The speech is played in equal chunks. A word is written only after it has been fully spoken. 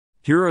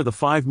Here are the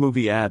 5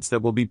 movie ads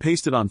that will be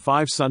pasted on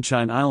 5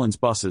 Sunshine Islands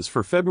buses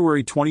for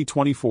February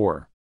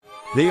 2024.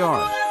 They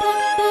are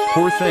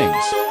Poor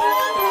Things.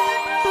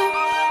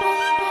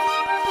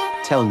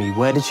 Tell me,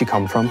 where did she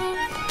come from?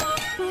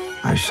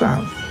 I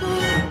shall.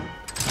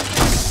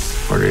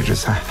 For it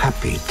is a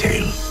happy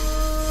tale.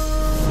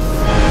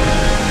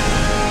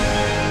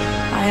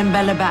 I am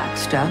Bella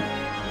Baxter,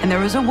 and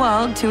there is a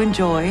world to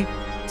enjoy,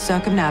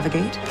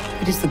 circumnavigate.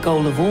 It is the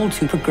goal of all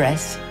to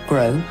progress,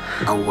 grow.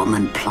 A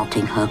woman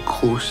plotting her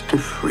course to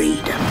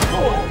freedom.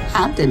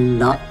 How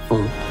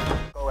delightful.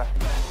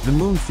 The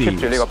Moon Thieves. keep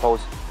住呢個 pose，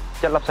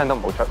 一粒聲都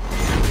唔好出。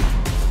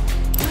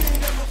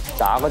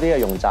渣嗰啲係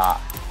用炸，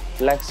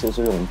叻少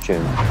少用轉。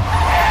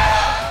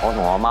我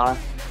同我阿媽咧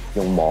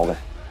用摸嘅。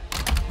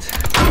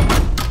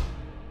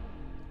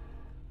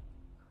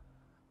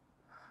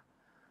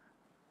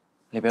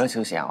你俾多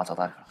少時間我就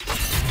得㗎啦。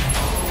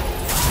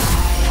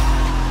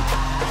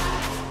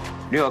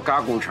呢個加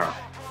固場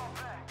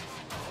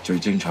最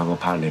精彩嗰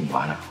part 你唔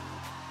玩啦，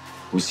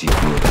好時標。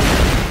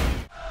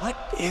What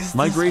is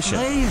Migration. this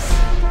place?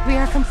 We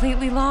are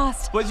completely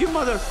lost. Was your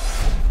mother?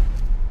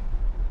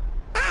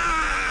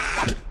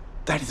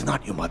 That is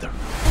not your mother.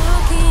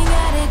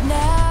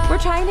 We're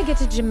trying to get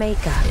to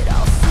Jamaica.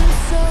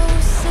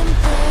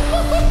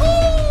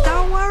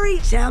 Don't worry,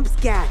 Chump's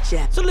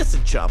gotcha. So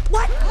listen, Chump.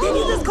 What? Did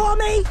you just call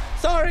me?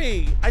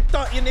 Sorry, I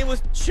thought your name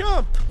was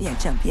Chump. Yeah,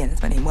 Chump. Yeah,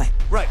 that's my name. What?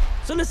 Right.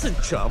 So listen,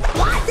 Chump.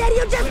 What did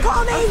you just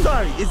call me? I'm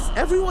sorry. Is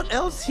everyone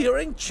else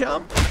hearing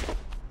Chump?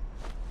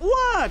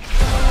 What?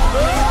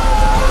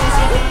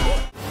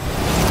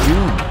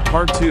 Dune,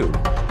 Part 2.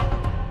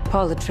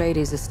 Paul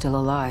Atreides is still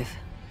alive.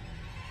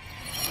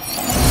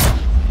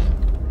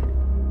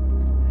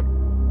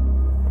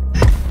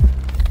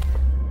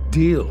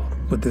 Deal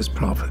with this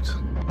prophet.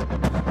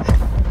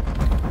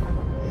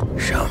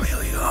 Show me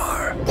who you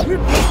are.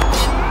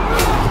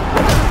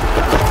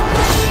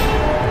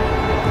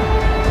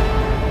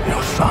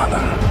 Your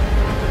father.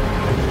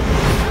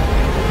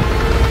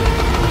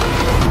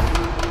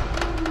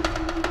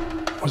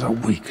 Was a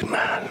weak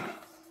man.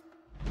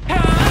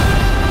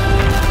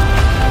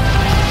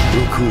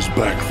 Look who's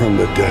back from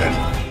the dead.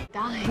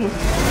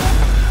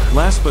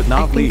 Last but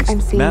not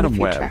least, Madam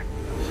Web.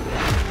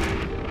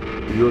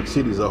 New York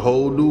City is a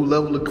whole new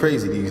level of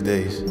crazy these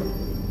days.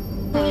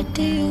 What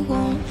do you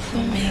want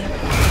from me?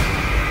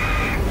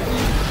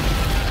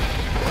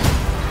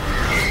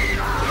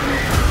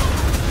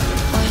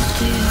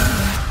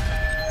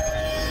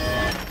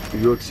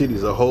 New York City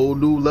is a whole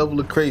new level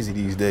of crazy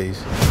these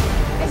days.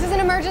 This is an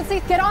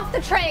emergency. Get off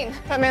the train.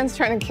 That man's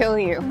trying to kill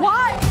you.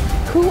 What?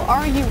 Who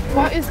are you?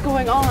 What is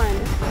going on?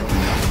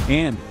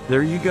 And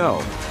there you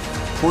go.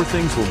 Poor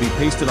Things will be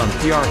pasted on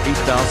PR 8688.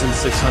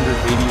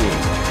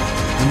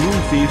 The Moon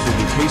Thieves will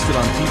be pasted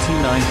on PT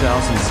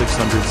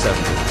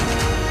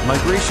 9670.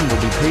 Migration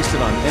will be pasted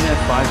on NF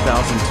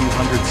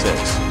 5206.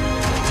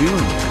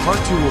 Dune,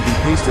 Part 2 will be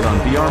pasted on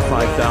BR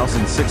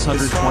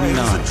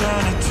 5629.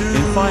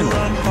 And finally,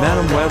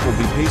 Madam Web will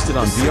be pasted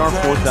on BR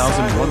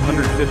 4151.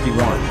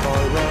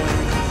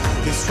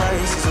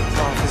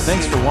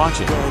 Thanks for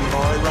watching.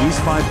 These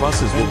 5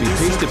 buses will be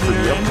pasted for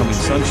the upcoming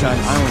Sunshine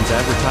Islands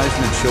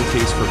advertisement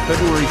showcase for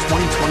February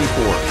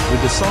 2024,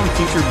 with the song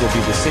featured will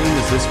be the same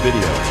as this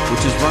video,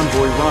 which is Run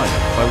Boy Run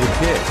by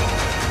Woodkid.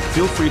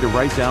 Feel free to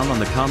write down on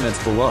the comments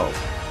below.